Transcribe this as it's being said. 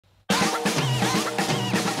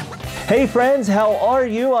Hey friends, how are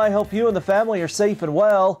you? I hope you and the family are safe and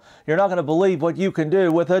well. You're not going to believe what you can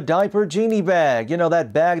do with a diaper genie bag. You know,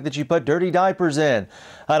 that bag that you put dirty diapers in.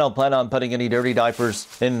 I don't plan on putting any dirty diapers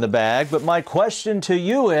in the bag, but my question to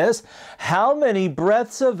you is, how many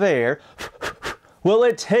breaths of air will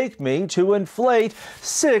it take me to inflate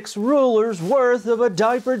 6 rulers worth of a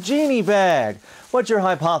diaper genie bag? What's your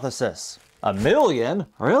hypothesis? 1,000,000?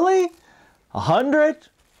 Really? 100?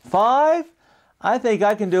 5? I think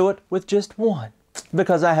I can do it with just 1,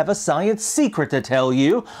 because I have a science secret to tell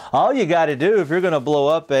you. All you got to do if you're going to blow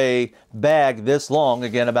up a bag this long,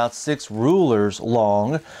 again about 6 rulers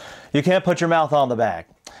long, you can't put your mouth on the bag.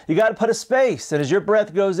 You got to put a space, and as your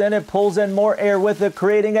breath goes in, it pulls in more air with it,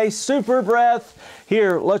 creating a super breath.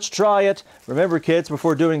 Here, let's try it. Remember, kids,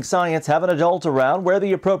 before doing science, have an adult around, wear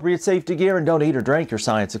the appropriate safety gear, and don't eat or drink your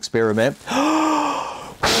science experiment.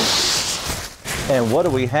 And what do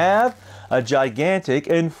we have? A gigantic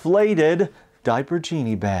inflated diaper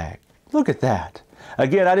genie bag. Look at that.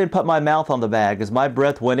 Again, I didn't put my mouth on the bag. As my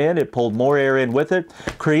breath went in, it pulled more air in with it,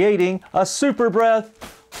 creating a super breath.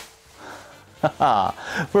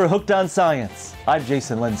 For Hooked on Science, I'm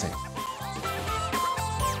Jason Lindsey.